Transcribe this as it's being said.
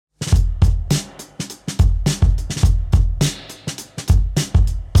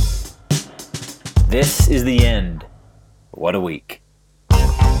This is the end. What a week. My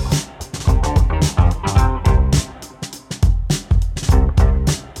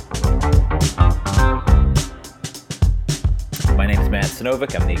name is Matt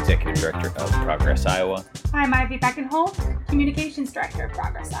Sinovic. I'm the Executive Director of Progress Iowa. I'm Ivy Beckenholt, Communications Director of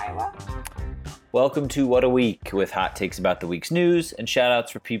Progress Iowa. Welcome to What a Week, with hot takes about the week's news and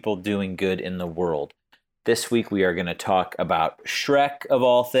shout-outs for people doing good in the world. This week we are going to talk about Shrek, of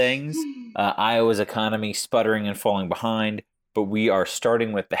all things, Iowa's economy sputtering and falling behind, but we are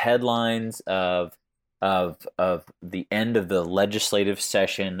starting with the headlines of the end of the legislative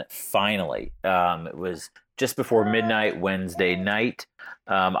session, finally. It was just before midnight Wednesday night.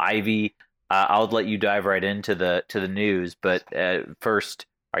 Ivy, I'll let you dive right into the news, but first,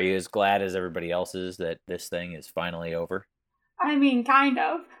 are you as glad as everybody else is that this thing is finally over? I mean, kind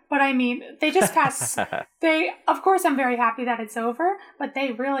of. But I mean, they just passed. Of course, I'm very happy that it's over, but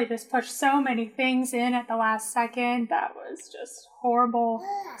they really just pushed so many things in at the last second. That was just horrible.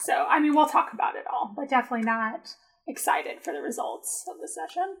 So, I mean, we'll talk about it all, but definitely not excited for the results of the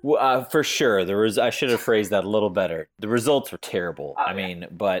session. Well, for sure. I should have phrased that a little better. The results were terrible. Oh, I mean,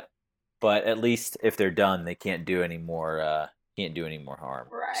 but at least if they're done, they can't do any more. Can't do any more harm.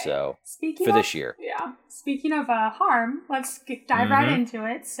 Right. So Speaking for of, this year. Yeah. Speaking of harm, let's dive right into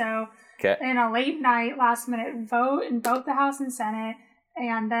it. So in a late night, last minute vote in both the House and Senate,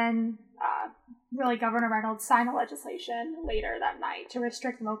 and then really Governor Reynolds signed a legislation later that night to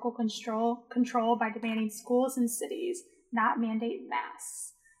restrict local control by demanding schools and cities not mandate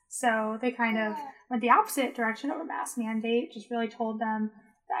masks. So they kind of went the opposite direction of a mask mandate, just really told them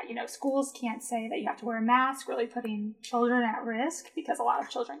that, you know, schools can't say that you have to wear a mask, really putting children at risk because a lot of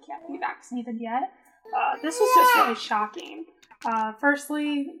children can't be vaccinated yet. This was just really shocking.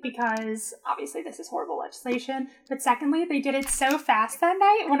 Firstly, because obviously this is horrible legislation, but secondly, they did it so fast that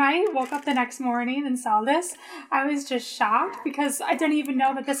night. When I woke up the next morning and saw this, I was just shocked because I didn't even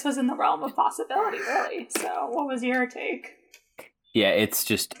know that this was in the realm of possibility, really. So what was your take? Yeah, it's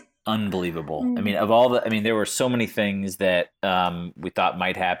just unbelievable. I mean, there were so many things that we thought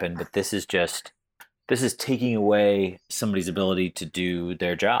might happen, but this is taking away somebody's ability to do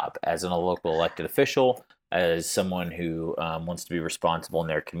their job as a local elected official, as someone who wants to be responsible in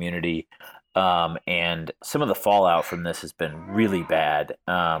their community. And some of the fallout from this has been really bad.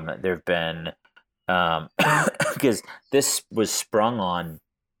 There have been, because this was sprung on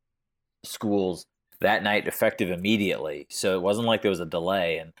schools that night, effective immediately. So it wasn't like there was a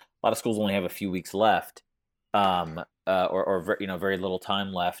delay, and a lot of schools only have a few weeks left, or very little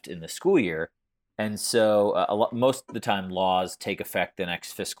time left in the school year, and so most of the time laws take effect the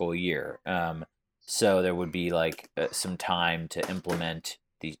next fiscal year. So there would be some time to implement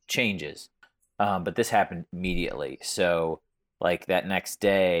these changes, but this happened immediately. So that next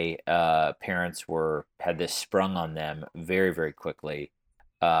day, parents had this sprung on them very, very quickly.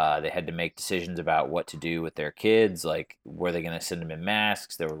 They had to make decisions about what to do with their kids, were they going to send them in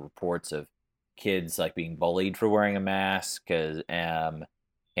masks? There were reports of kids being bullied for wearing a mask,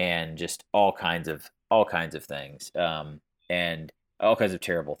 and just all kinds of things, and all kinds of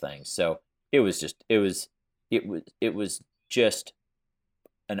terrible things. So it was just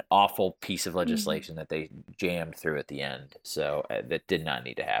an awful piece of legislation that they jammed through at the end. So that did not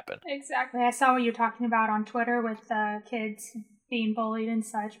need to happen. Exactly. I saw what you're talking about on Twitter with kids being bullied and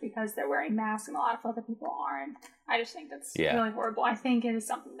such because they're wearing masks and a lot of other people aren't. I just think that's really horrible. I think it is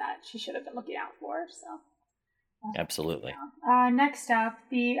something that she should have been looking out for. So, absolutely. Next up,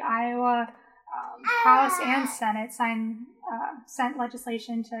 the Iowa House and Senate sent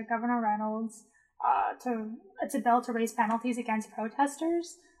legislation to Governor Reynolds. It's a bill to raise penalties against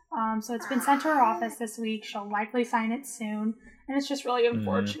protesters. So it's been sent to her office this week. She'll likely sign it soon. And it's just really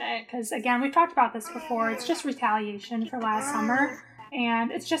unfortunate because, again, we've talked about this before. It's just retaliation for last summer. And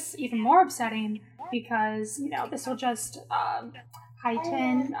it's just even more upsetting because, you know, this will just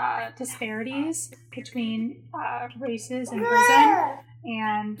heighten disparities between races in prison.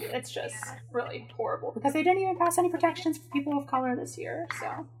 And it's just really horrible because they didn't even pass any protections for people of color this year.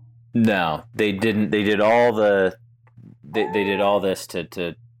 So no, they didn't. They did all they did all this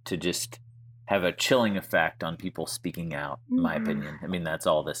to just have a chilling effect on people speaking out, in my opinion. I mean, that's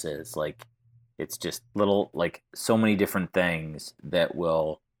all this is. It's just little, so many different things that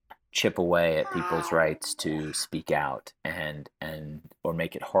will chip away at people's rights to speak out and or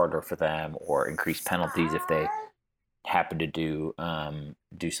make it harder for them or increase penalties if they happen to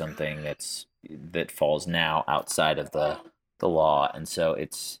do something that falls now outside of the law. And so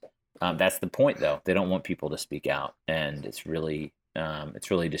that's the point, though. They don't want people to speak out, and it's really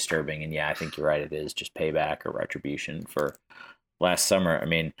disturbing. And yeah, I think you're right. It is just payback or retribution for last summer. I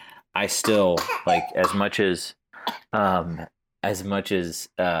mean, I still like as much as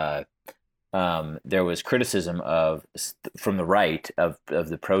there was criticism from the right of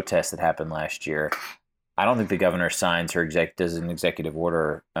the protests that happened last year. I don't think the governor signs does an executive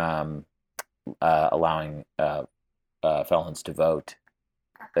order allowing felons to vote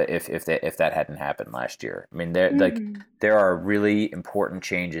if that hadn't happened last year. I mean, there are really important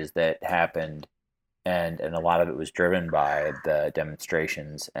changes that happened, and a lot of it was driven by the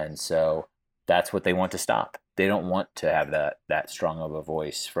demonstrations, and so that's what they want to stop. They don't want to have that strong of a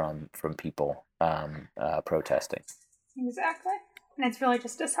voice from people protesting. Exactly, and it's really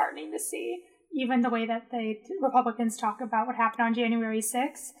just disheartening to see even the way that the Republicans talk about what happened on January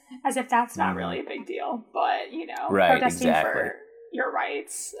 6th, as if that's not really a big deal. But protesting for your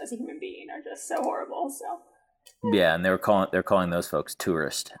rights as a human being are just so horrible. So yeah, and they're calling those folks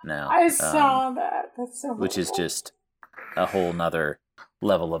tourists now. I saw that. That's so horrible. Which is just a whole nother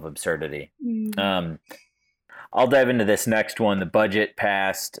level of absurdity. I'll dive into this next one. The budget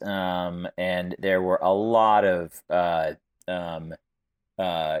passed, and there were a lot of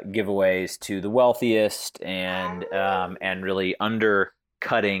giveaways to the wealthiest, and really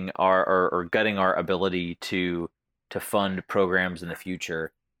undercutting or gutting our ability to fund programs in the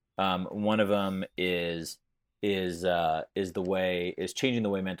future. One of them is changing the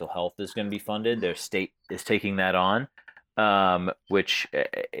way mental health is going to be funded. Their state is taking that on, which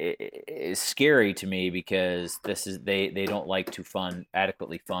is scary to me because they don't like to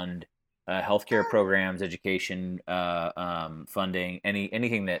adequately fund healthcare programs, education funding,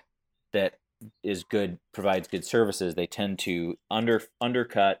 anything that is good, provides good services. They tend to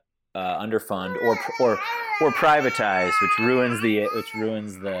undercut, underfund, or privatize, which ruins the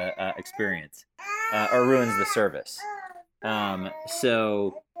experience, or ruins the service.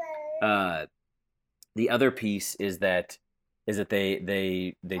 The other piece is that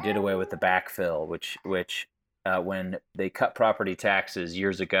they did away with the backfill, which when they cut property taxes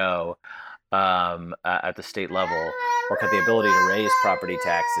years ago at the state level, or cut the ability to raise property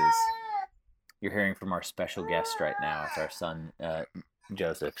taxes. You're hearing from our special guest right now. It's our son,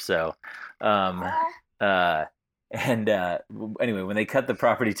 Joseph. So, anyway, when they cut the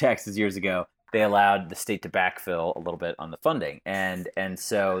property taxes years ago, they allowed the state to backfill a little bit on the funding, and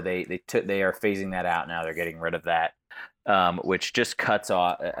so they are phasing that out now. They're getting rid of that, which just cuts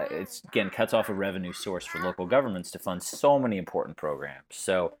off a revenue source for local governments to fund so many important programs.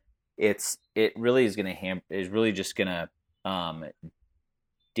 So it really is just going to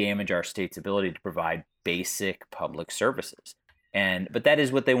damage our state's ability to provide basic public services. But that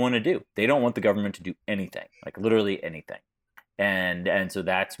is what they want to do. They don't want the government to do anything, like literally anything. And so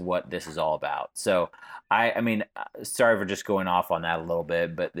that's what this is all about. So I mean, sorry for just going off on that a little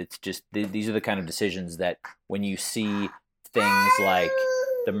bit, but it's just these are the kind of decisions that when you see things like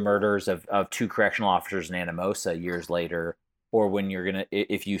the murders of 2 correctional officers in Anamosa years later, or when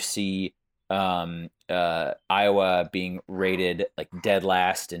if you see Iowa being rated like dead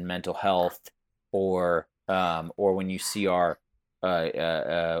last in mental health, or when you see our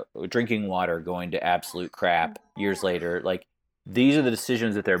drinking water going to absolute crap years later, like these are the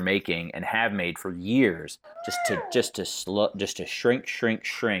decisions that they're making and have made for years, just to shrink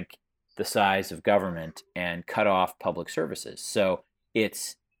the size of government and cut off public services. So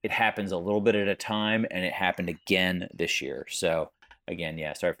it happens a little bit at a time, and it happened again this year. So again,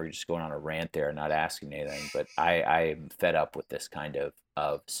 yeah, sorry for just going on a rant there and not asking anything, but I am fed up with this kind of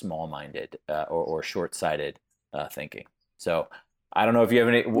small-minded or short-sighted thinking. So I don't know if you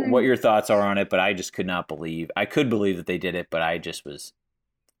have what your thoughts are on it, but I just could believe that they did it, but I just was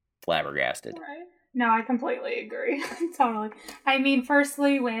flabbergasted. Right. No, I completely agree. Totally. I mean,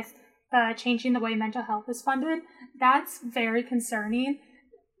 firstly, with changing the way mental health is funded, that's very concerning.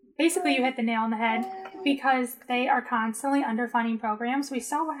 Basically, you hit the nail on the head because they are constantly underfunding programs. We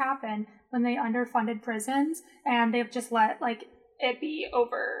saw what happened when they underfunded prisons, and they've just let it be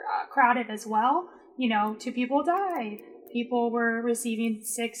overcrowded as well. 2 people died. People were receiving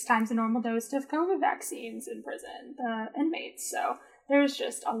 6 times the normal dose of COVID vaccines in prison, the inmates. So there's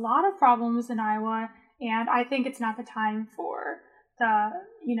just a lot of problems in Iowa, and I think it's not the time for the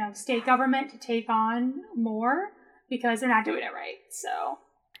state government to take on more because they're not doing it right. So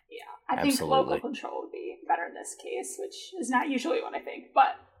yeah, I think local control would be better in this case, which is not usually what I think.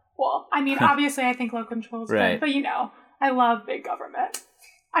 But obviously I think local control is good, but I love big government.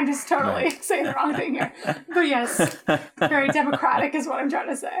 I'm just totally saying the wrong thing here. But yes, very democratic is what I'm trying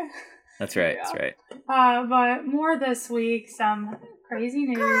to say. That's right. Yeah. That's right. But more this week, some crazy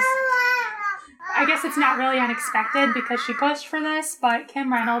news. I guess it's not really unexpected because she pushed for this, but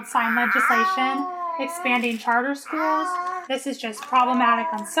Kim Reynolds signed legislation expanding charter schools. This is just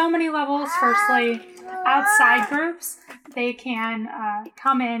problematic on so many levels. Firstly, outside groups, they can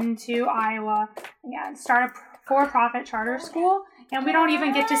come into Iowa and start a for-profit charter school, and we don't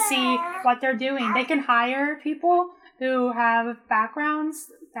even get to see what they're doing. They can hire people who have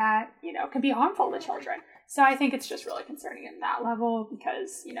backgrounds that, can be harmful to children. So I think it's just really concerning in that level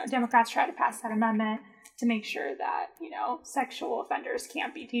because, Democrats try to pass that amendment to make sure that, sexual offenders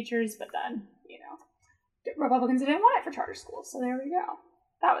can't be teachers, but then, Republicans didn't want it for charter schools. So there we go.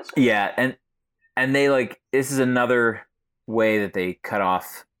 That was and they this is another way that they cut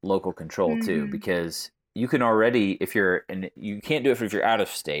off local control too, because you can already, you can't do it if you're out of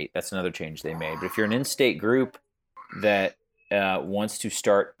state. That's another change they made. But if you're an in-state group that wants to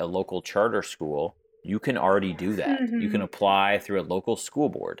start a local charter school, you can already do that. You can apply through a local school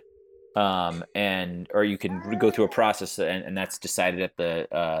board, or you can go through a process, and that's decided at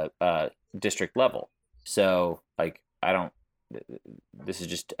the district level. So, this is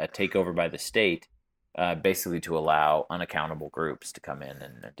just a takeover by the state, basically to allow unaccountable groups to come in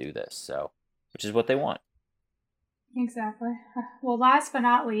and do this. So, which is what they want. Exactly. Well, last but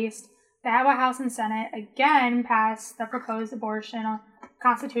not least, the Iowa House and Senate again passed the proposed abortion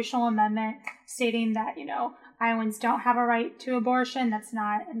constitutional amendment stating that, Iowans don't have a right to abortion. That's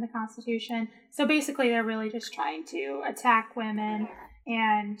not in the Constitution. So basically, they're really just trying to attack women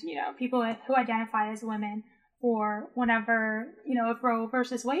and, people who identify as women for whenever, if Roe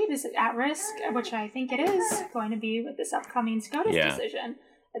versus Wade is at risk, which I think it is going to be with this upcoming SCOTUS decision.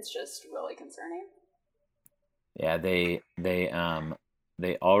 It's just really concerning. Yeah, they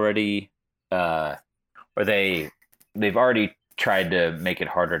already they've already tried to make it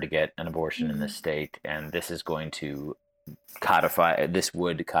harder to get an abortion in this state, and this is going to codify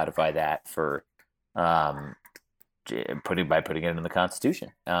that for putting it in the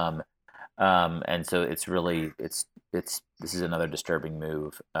Constitution. And so it's really this is another disturbing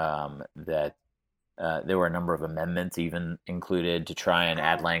move that there were a number of amendments even included to try and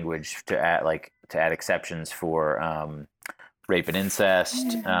add language to add exceptions for rape and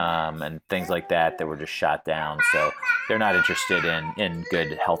incest and things like that were just shot down. So they're not interested in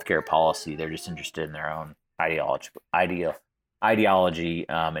good healthcare policy. They're just interested in their own ideology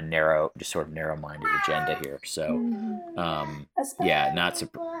and narrow-minded agenda here. So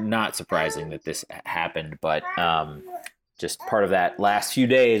not surprising that this happened, but just part of that last few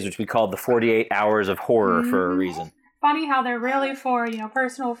days, which we called the 48 hours of horror for a reason. Funny how they're really for,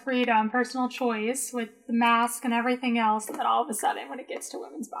 personal freedom, personal choice with the mask and everything else, and then all of a sudden when it gets to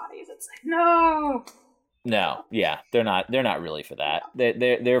women's bodies, it's like, no. No, yeah, they're not really for that.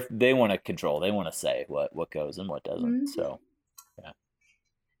 They want to control. They want to say what goes and what doesn't. So, yeah.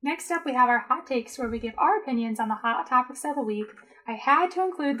 Next up, we have our hot takes, where we give our opinions on the hot topics of the week. I had to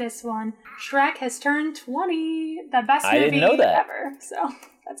include this one. Shrek has turned 20, the best movie ever. So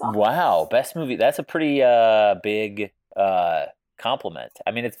that's all. Wow, best movie. That's a pretty big compliment.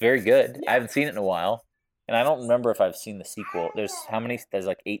 I mean, it's very good. Yeah. I haven't seen it in a while, and I don't remember if I've seen the sequel. There's how many? There's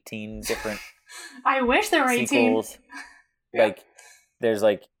 18 different. I wish there were 18. Sequels. There's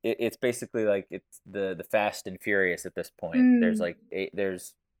it's basically it's the Fast and Furious at this point.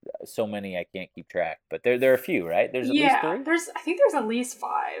 There's so many I can't keep track, but there are a few, right? There's at least 3. I think there's at least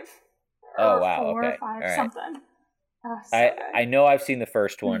 5. Oh wow, 4 okay, or 5, right. Something. I know I've seen the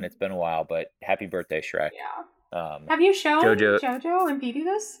first one. It's been a while, but happy birthday, Shrek. Yeah. Have you shown Jojo and Petey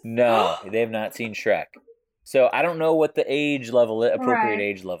this? No, they have not seen Shrek. So I don't know what the appropriate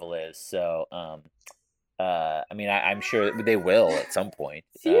age level is. So I mean, I'm sure they will at some point.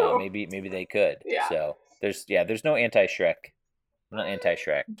 Maybe they could. Yeah. So there's no anti-Shrek. I'm not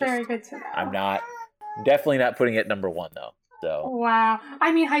anti-Shrek. Very good to know. I'm definitely not putting it number 1 though. So wow.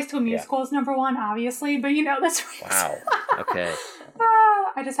 I mean, High School Musical is number 1, obviously, but that's wow. Okay.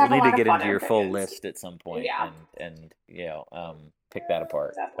 I just have we'll a lot need to of get fun into your opinions. full list at some point, and pick that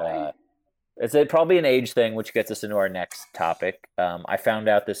apart. It's probably an age thing, which gets us into our next topic. I found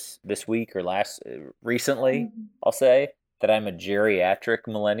out this week or recently, I'll say, that I'm a geriatric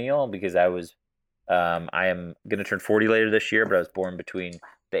millennial because I am going to turn 40 later this year, but I was born between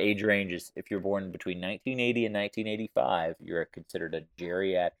the age range is, if you're born between 1980 and 1985, you're considered a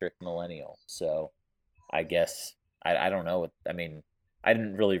geriatric millennial. So I guess I don't know what I mean. I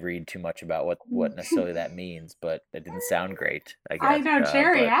didn't really read too much about what necessarily that means, but it didn't sound great, I guess. I know,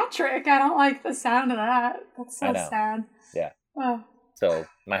 geriatric. I don't like the sound of that. That's so sad. Yeah. Oh. So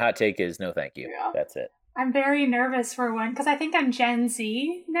my hot take is no thank you. Yeah. That's it. I'm very nervous for one, because I think I'm Gen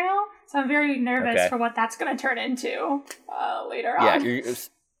Z now, so I'm very nervous for what that's going to turn into later on. Yeah,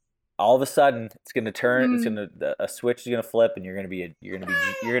 all of a sudden it's going to turn. It's going to a switch is going to flip, and you're going to be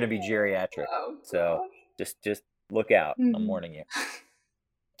geriatric. Oh, so just look out. I'm warning you.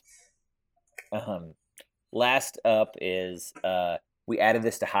 Last up is we added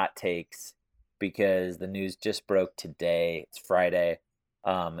this to hot takes because the news just broke today. It's Friday.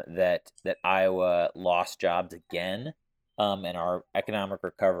 That Iowa lost jobs again, and our economic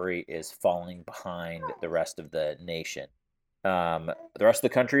recovery is falling behind the rest of the nation. The rest of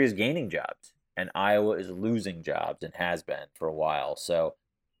the country is gaining jobs, and Iowa is losing jobs and has been for a while. So,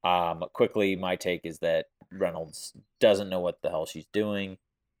 quickly, my take is that Reynolds doesn't know what the hell she's doing,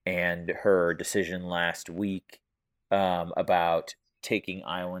 and her decision last week about taking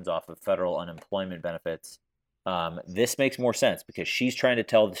Iowans off of federal unemployment benefits. This makes more sense because she's trying to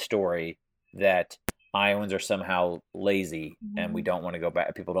tell the story that Iowans are somehow lazy and we don't want to go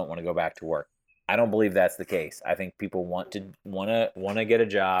back. People don't want to go back to work. I don't believe that's the case. I think people want to get a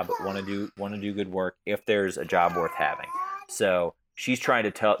job, want to do good work if there's a job worth having. So she's trying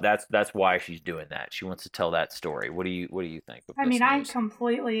to tell. That's why she's doing that. She wants to tell that story. What do you think? I mean, I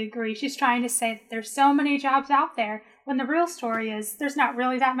completely agree. She's trying to say that there's so many jobs out there when the real story is there's not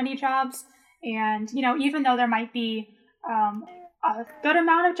really that many jobs. And, even though there might be a good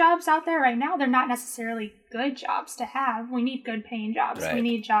amount of jobs out there right now, they're not necessarily good jobs to have. We need good paying jobs. Right. We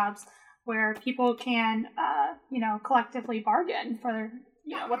need jobs where people can, collectively bargain for,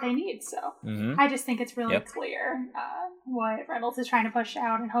 what they need. So I just think it's really clear what Reynolds is trying to push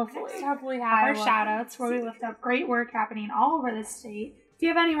out, and hopefully have our shout outs where we lift up great work happening all over the state. If you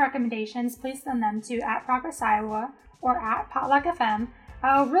have any recommendations, please send them to @ProgressIowa or @PotluckFM.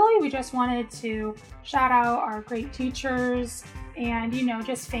 Really, we just wanted to shout out our great teachers and,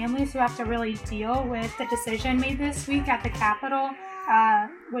 just families who have to really deal with the decision made this week at the Capitol,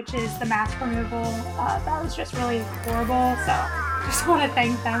 which is the mask removal. That was just really horrible. So just want to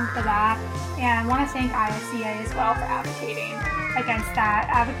thank them for that. And want to thank ISEA as well for advocating against that,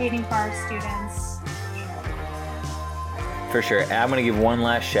 advocating for our students. For sure. I'm going to give one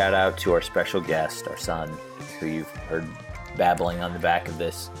last shout out to our special guest, our son, who you've heard babbling on the back of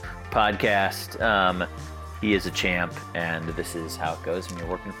this podcast. He is a champ, and this is how it goes when you're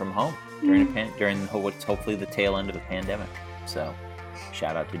working from home during what's hopefully the tail end of the pandemic. So,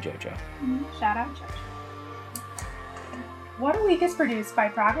 shout out to JoJo. Shout out JoJo. What a Week is produced by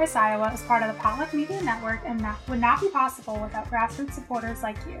Progress Iowa as part of the Potluck Media Network and would not be possible without grassroots supporters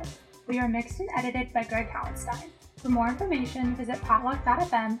like you. We are mixed and edited by Greg Hallenstein. For more information, visit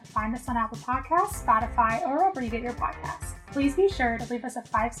potluck.fm, find us on Apple Podcasts, Spotify, or wherever you get your podcasts. Please be sure to leave us a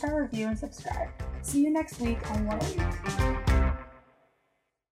 5-star review and subscribe. See you next week on What a Week.